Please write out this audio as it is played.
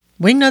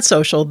Wingnut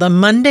Social, the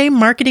Monday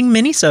Marketing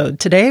Minisode.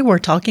 Today we're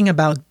talking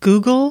about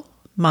Google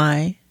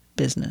My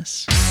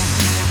Business.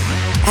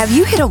 Have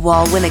you hit a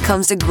wall when it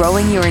comes to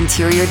growing your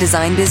interior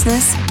design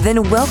business?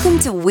 Then welcome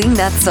to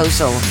Wingnut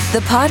Social,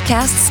 the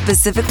podcast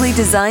specifically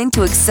designed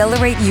to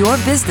accelerate your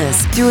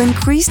business through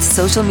increased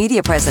social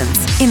media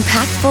presence,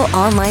 impactful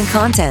online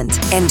content,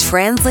 and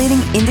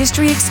translating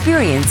industry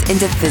experience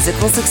into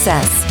physical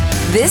success.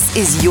 This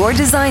is your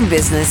design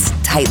business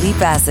tightly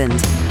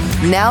fastened.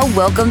 Now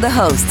welcome the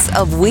hosts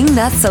of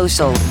Wingnut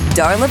Social,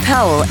 Darla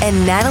Powell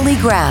and Natalie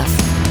Graff.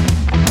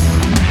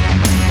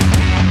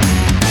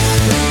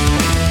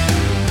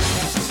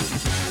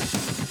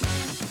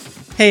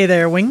 Hey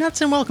there, Wingnuts,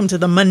 and welcome to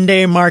the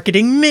Monday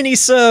Marketing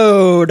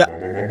Minisode.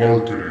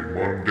 Marketing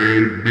Monday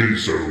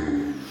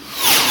Minisode.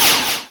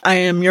 I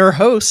am your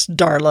host,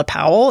 Darla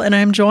Powell, and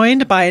I'm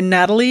joined by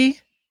Natalie.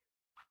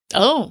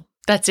 Oh,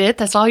 that's it?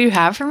 That's all you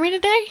have for me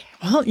today?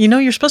 Well, you know,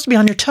 you're supposed to be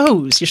on your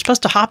toes. You're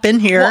supposed to hop in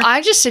here. Well,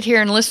 I just sit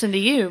here and listen to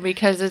you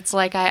because it's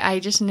like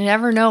I just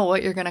never know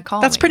what you're going to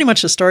call That's me. pretty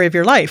much the story of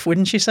your life,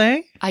 wouldn't you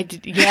say?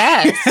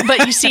 Yes,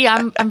 but you see,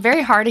 I'm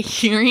very hard of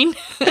hearing,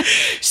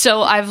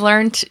 so I've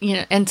learned,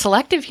 and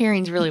selective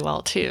hearing's really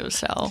well too.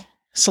 So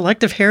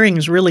Selective hearing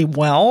is really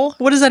well?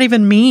 What does that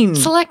even mean?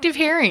 selective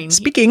hearing.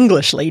 Speak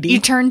English, lady. You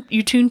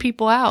tune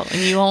people out,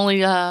 and you only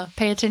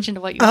pay attention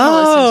to what you want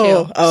to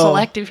listen to. Oh.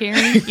 Selective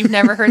hearing. You've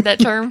never heard that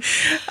term?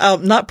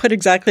 Not put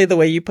exactly the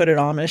way you put it,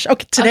 Amish.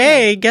 Okay,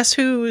 today, Guess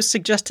who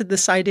suggested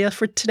this idea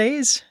for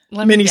today's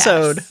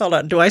minisode? guess. Hold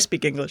on, do I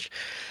speak English?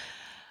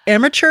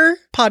 Amateur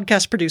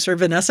podcast producer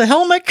Vanessa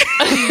Helmick.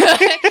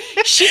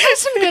 She has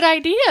some good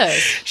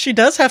ideas. She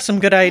does have some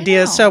good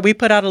ideas. Wow. So we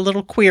put out a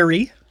little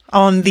query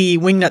on the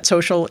Wingnut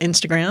Social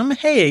Instagram.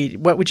 Hey,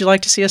 what would you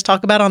like to see us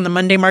talk about on the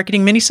Monday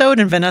Marketing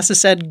Minisode? And Vanessa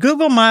said,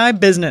 Google My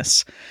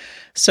Business.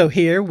 So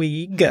here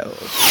we go.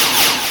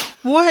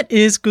 What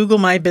is Google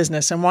My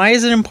Business and why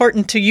is it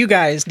important to you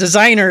guys,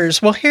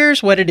 designers? Well,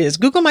 here's what it is.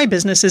 Google My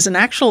Business is an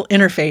actual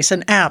interface,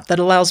 an app that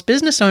allows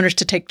business owners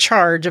to take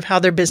charge of how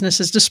their business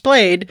is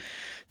displayed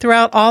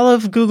throughout all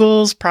of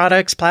Google's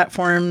products,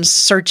 platforms,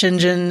 search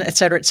engine, et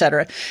cetera, et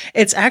cetera.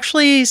 It's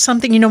actually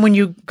something, when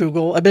you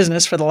Google a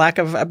business, for the lack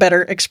of a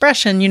better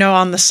expression,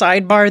 on the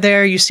sidebar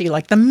there, you see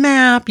like the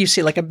map, you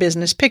see like a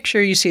business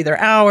picture, you see their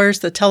hours,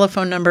 the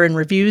telephone number and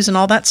reviews and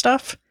all that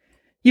stuff.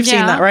 You've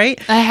seen that,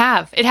 right? I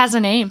have. It has a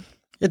name.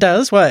 It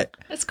does? What?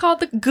 It's called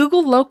the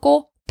Google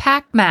Local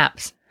Pack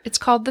Maps. It's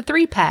called the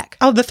 3-pack.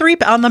 Oh, the 3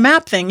 on the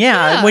map thing.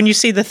 Yeah. Yeah. When you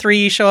see the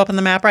 3 show up on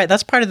the map, right?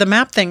 That's part of the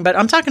map thing. But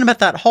I'm talking about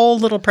that whole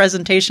little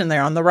presentation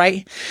there on the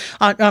right.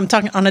 I'm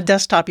talking on a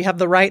desktop. You have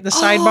the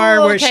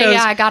sidebar where it shows.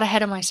 Yeah, I got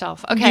ahead of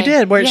myself. Okay. You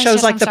did, where it Yes, shows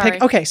yes, like I'm the sorry.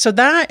 pic. Okay, so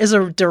that is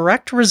a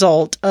direct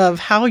result of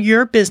how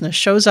your business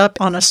shows up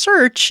on a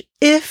search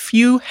if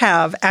you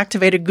have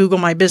activated Google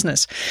My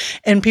Business.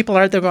 And people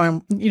are there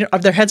going,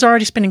 their heads are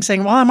already spinning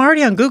saying, well, I'm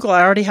already on Google.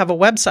 I already have a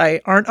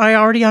website. Aren't I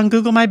already on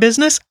Google My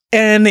Business?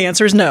 And the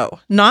answer is no,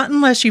 not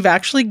unless you've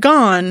actually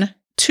gone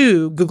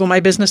to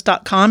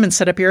googlemybusiness.com and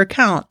set up your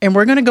account. And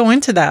we're going to go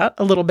into that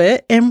a little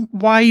bit and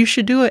why you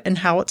should do it and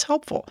how it's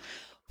helpful.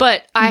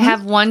 But I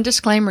have one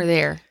disclaimer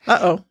there.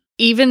 Uh-oh.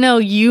 Even though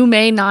you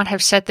may not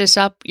have set this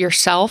up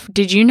yourself,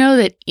 did you know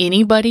that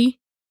anybody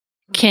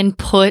can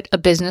put a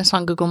business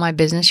on Google My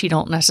Business? You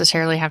don't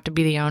necessarily have to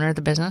be the owner of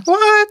the business.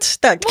 What?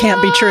 That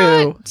can't be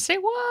true. Say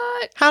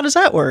what? How does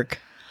that work?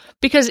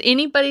 Because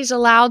anybody's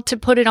allowed to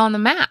put it on the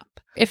map.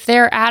 If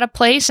they're at a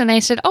place and they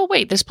said, oh,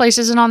 wait, this place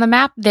isn't on the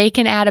map, they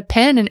can add a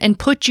pin and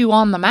put you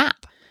on the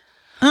map.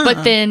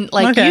 But then,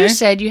 like you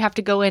said, you have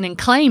to go in and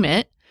claim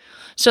it.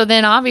 So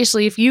then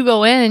obviously if you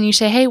go in and you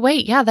say, hey,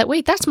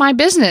 that's my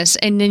business.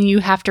 And then you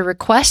have to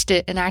request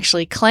it and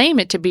actually claim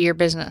it to be your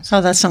business. Oh,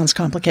 that sounds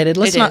complicated.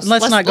 Let's It not is.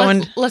 go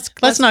into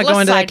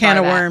that can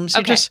of sidebar that. worms.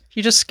 Okay.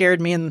 You just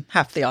scared me and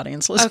half the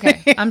audience listening.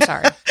 Okay, I'm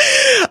sorry.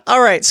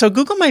 All right. So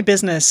Google My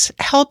Business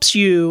helps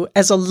you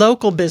as a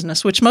local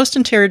business, which most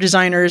interior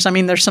designers,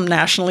 there's some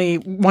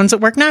ones that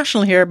work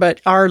nationally here,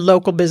 but are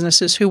local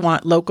businesses who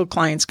want local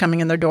clients coming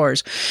in their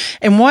doors.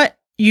 And what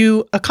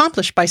you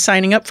accomplish by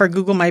signing up for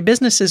Google My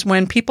Business is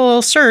when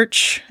people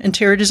search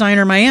interior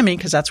designer Miami,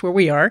 because that's where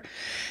we are,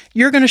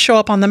 you're going to show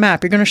up on the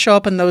map. You're going to show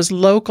up in those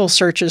local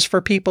searches for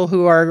people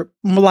who are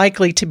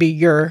likely to be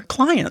your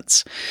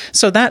clients.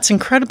 So that's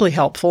incredibly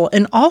helpful.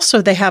 And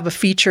also they have a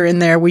feature in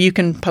there where you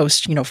can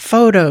post,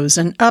 photos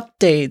and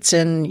updates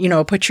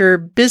and, put your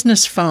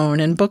business phone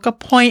and book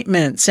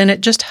appointments. And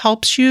it just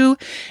helps you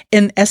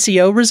in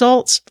SEO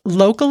results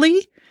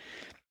locally.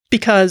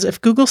 Because if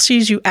Google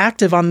sees you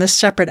active on this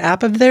separate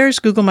app of theirs,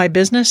 Google My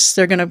Business,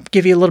 they're going to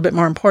give you a little bit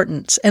more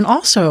importance. And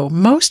also,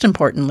 most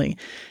importantly,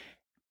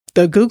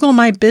 the Google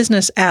My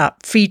Business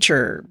app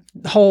feature,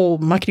 the whole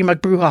muckety-muck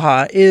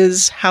brouhaha,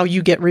 is how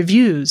you get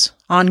reviews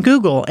on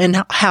Google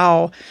and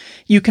how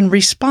you can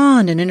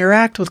respond and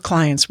interact with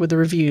clients with the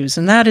reviews.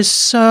 And that is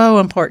so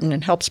important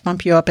and helps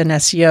bump you up in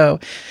SEO.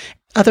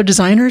 Other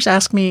designers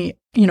ask me,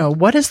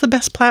 what is the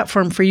best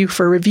platform for you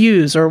for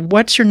reviews, or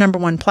what's your number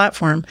one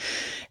platform?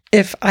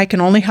 If I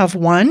can only have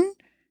one,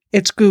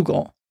 it's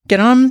Google. get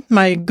on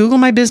my Google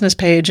My Business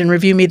page and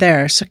review me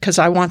there, because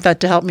I want that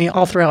to help me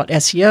all throughout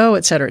SEO,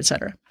 et cetera, et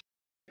cetera.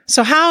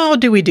 So how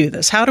do we do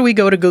this? How do we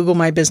go to Google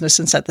My Business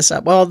and set this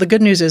up? Well, the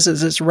good news is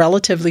it's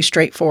relatively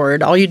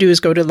straightforward. All you do is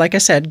go to, like I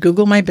said,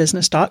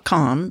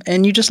 googlemybusiness.com,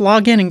 and you just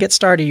log in and get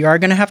started. You are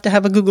going to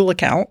have a Google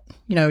account.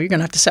 You're going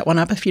to have to set one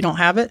up if you don't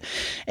have it.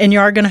 And you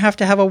are going to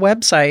have a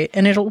website,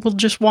 and will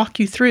just walk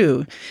you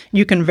through.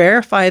 You can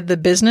verify the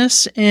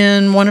business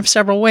in one of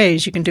several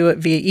ways. You can do it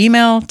via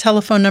email,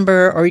 telephone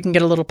number, or you can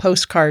get a little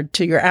postcard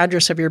to your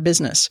address of your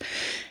business.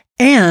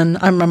 And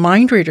I'm a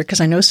mind reader,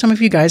 because I know some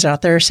of you guys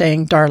out there are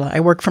saying, Darla,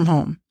 I work from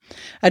home.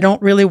 I don't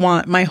really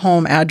want my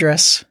home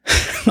address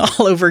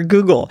all over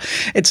Google.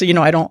 It's,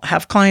 I don't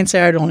have clients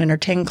there. I don't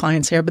entertain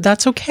clients there, but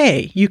that's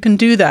okay. You can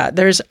do that.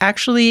 There's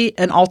actually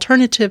an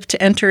alternative to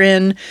enter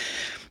in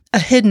a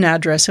hidden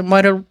address. And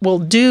what it will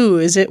do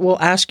is it will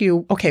ask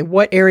you, okay,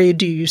 what area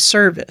do you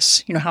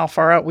service? How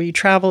far out will you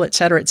travel, et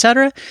cetera, et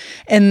cetera.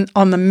 And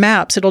on the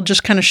maps, it'll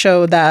just kind of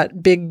show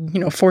that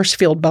big, force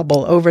field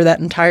bubble over that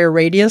entire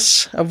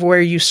radius of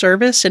where you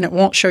service. And it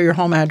won't show your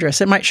home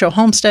address. It might show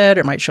Homestead,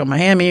 or it might show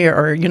Miami,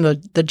 or,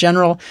 the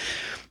general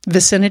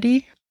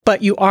vicinity.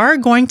 But you are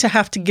going to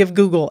have to give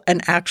Google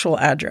an actual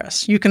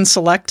address. You can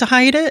select to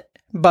hide it,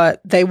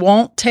 but they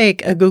won't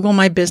take a Google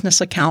My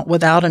Business account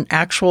without an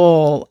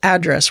actual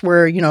address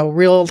where,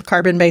 real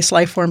carbon-based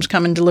life forms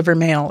come and deliver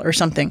mail or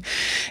something.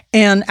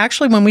 And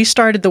actually, when we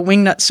started the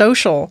Wingnut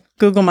Social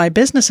Google My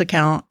Business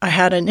account, I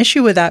had an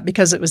issue with that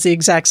because it was the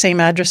exact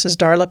same address as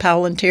Darla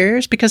Powell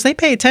Interiors, because they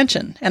pay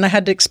attention. And I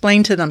had to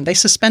explain to them, they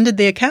suspended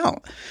the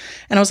account.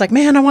 And I was like,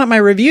 man, I want my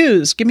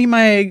reviews. Give me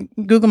my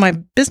Google My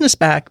Business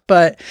back.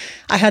 But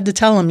I had to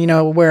tell them,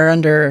 we're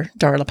under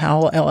Darla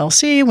Powell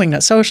LLC,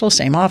 Wingnut Social,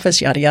 same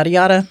office, yada, yada,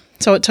 yada.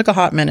 So it took a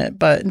hot minute,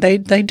 but they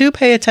do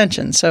pay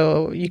attention.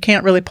 So you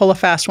can't really pull a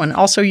fast one.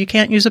 Also, you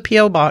can't use a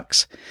P.O.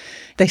 box.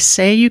 They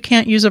say you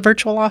can't use a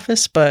virtual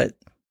office, but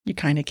you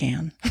kind of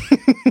can.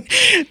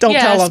 Don't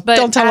tell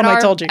them I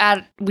told you.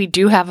 We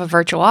do have a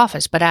virtual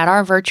office, but at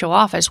our virtual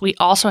office, we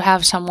also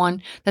have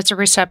someone that's a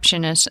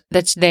receptionist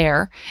that's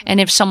there. And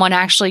if someone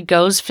actually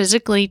goes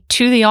physically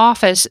to the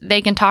office,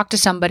 they can talk to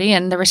somebody,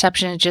 and the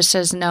receptionist just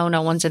says,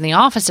 no one's in the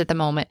office at the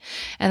moment.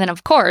 And then,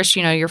 of course,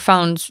 your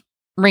phone's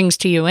rings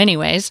to you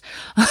anyways.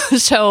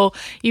 So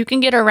you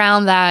can get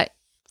around that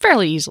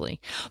fairly easily.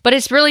 But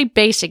it's really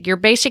basic. Your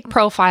basic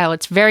profile,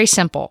 it's very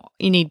simple.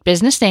 You need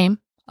business name,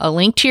 a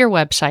link to your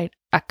website,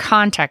 a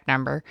contact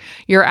number,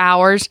 your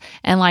hours,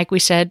 and like we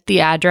said,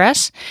 the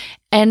address,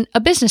 and a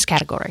business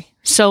category.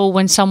 So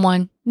when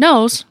someone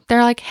knows,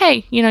 they're like,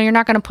 hey, you're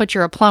not going to put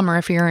you're a plumber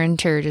if you're an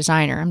interior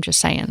designer. I'm just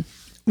saying.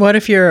 What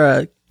if you're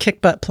a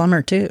kick butt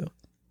plumber too?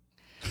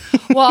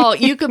 Well,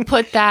 you could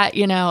put that,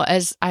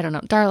 as, I don't know,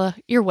 Darla,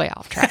 you're way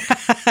off track.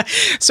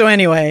 So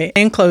anyway,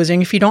 in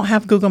closing, if you don't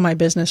have Google My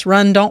Business,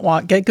 run, don't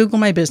walk, get Google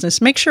My Business.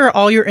 Make sure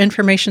all your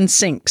information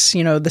syncs,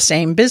 the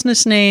same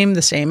business name,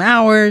 the same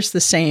hours, the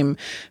same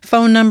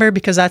phone number,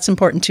 because that's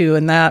important too.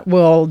 And that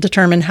will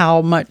determine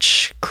how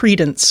much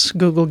credence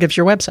Google gives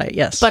your website.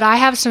 Yes. But I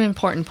have some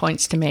important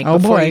points to make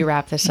before you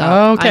wrap this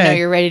up. Okay. I know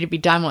you're ready to be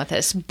done with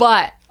this,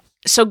 but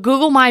so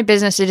Google My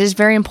Business, it is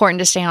very important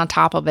to stay on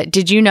top of it.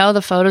 Did you know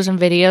the photos and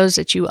videos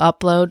that you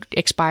upload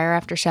expire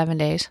after 7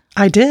 days?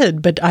 I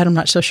did, but I'm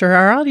not so sure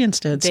our audience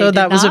did.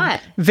 That was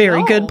a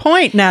very good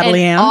point,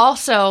 Natalie Ann.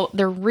 Also,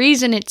 the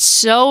reason it's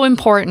so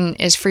important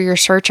is for your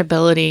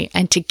searchability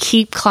and to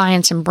keep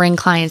clients and bring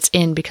clients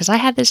in, because I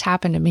had this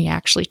happen to me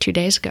actually 2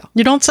 days ago.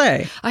 You don't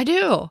say. I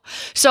do.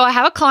 So I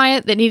have a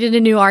client that needed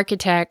a new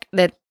architect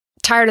that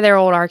tired of their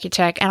old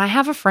architect, and I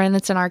have a friend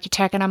that's an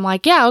architect, and I'm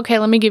like, yeah, okay,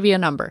 let me give you a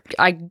number.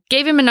 I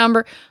gave him a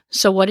number.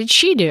 So what did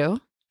she do?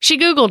 She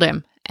Googled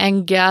him,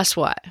 and guess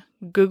what?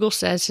 Google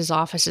says his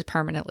office is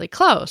permanently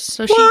closed.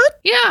 So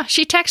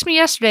she texted me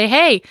yesterday,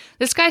 hey,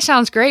 this guy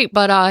sounds great,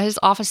 but his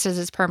office says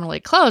it's permanently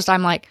closed.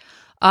 I'm like,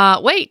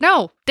 wait,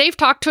 no, Dave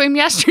talked to him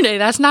yesterday.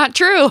 That's not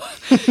true.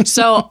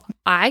 So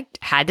I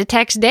had to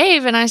text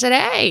Dave, and I said,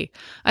 hey,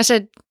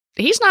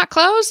 he's not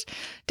closed.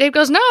 Dave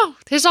goes, no,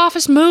 his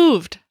office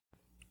moved.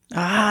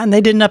 And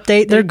they didn't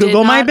update their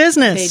Google My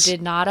Business. They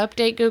did not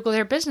update Google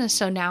Their Business,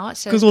 so now it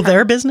says Google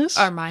Their Business?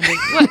 Or mine.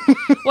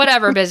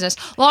 Whatever business.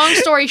 Long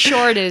story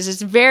short is,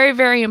 it's very,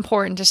 very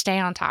important to stay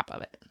on top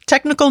of it.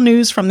 Technical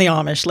news from the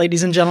Amish,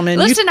 ladies and gentlemen.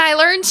 Listen, I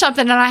learned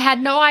something, and I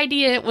had no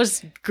idea it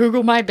was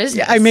Google My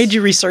Business. Yeah, I made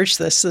you research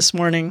this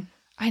morning.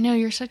 I know,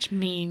 you're such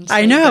mean.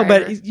 I know,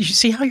 but you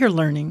see how you're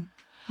learning.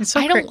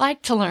 I don't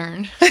like to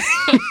learn.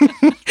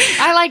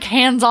 I like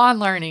hands-on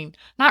learning,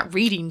 not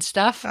reading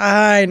stuff.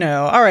 I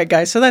know. All right,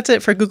 guys. So that's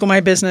it for Google My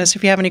Business.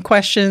 If you have any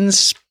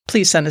questions,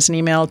 please send us an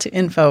email to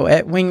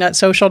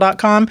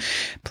info@wingnutsocial.com.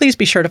 Please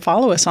be sure to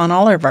follow us on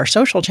all of our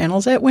social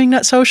channels at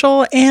Wingnut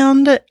Social.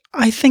 And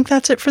I think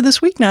that's it for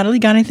this week. Natalie,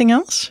 got anything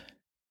else?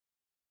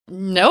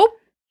 Nope.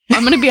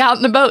 I'm going to be out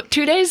in the boat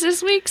 2 days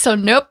this week, so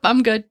nope,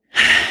 I'm good.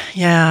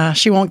 Yeah,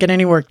 she won't get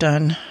any work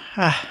done.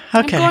 Okay.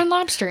 I'm going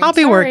lobstering. I'll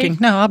be working.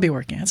 No, I'll be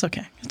working. It's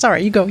okay. It's all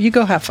right. You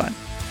go have fun.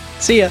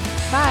 See ya.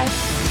 Bye.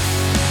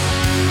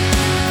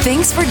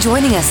 Thanks for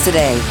joining us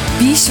today.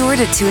 Be sure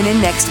to tune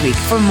in next week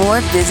for more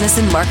business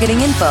and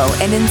marketing info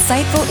and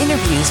insightful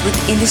interviews with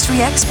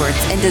industry experts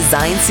and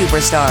design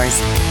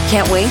superstars.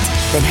 Can't wait?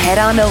 Then head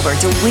on over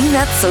to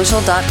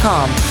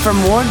wingnutsocial.com for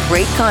more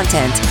great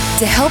content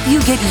to help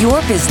you get your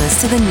business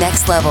to the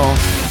next level.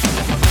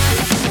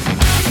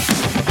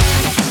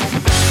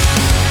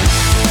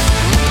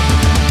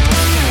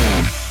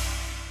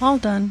 All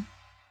done.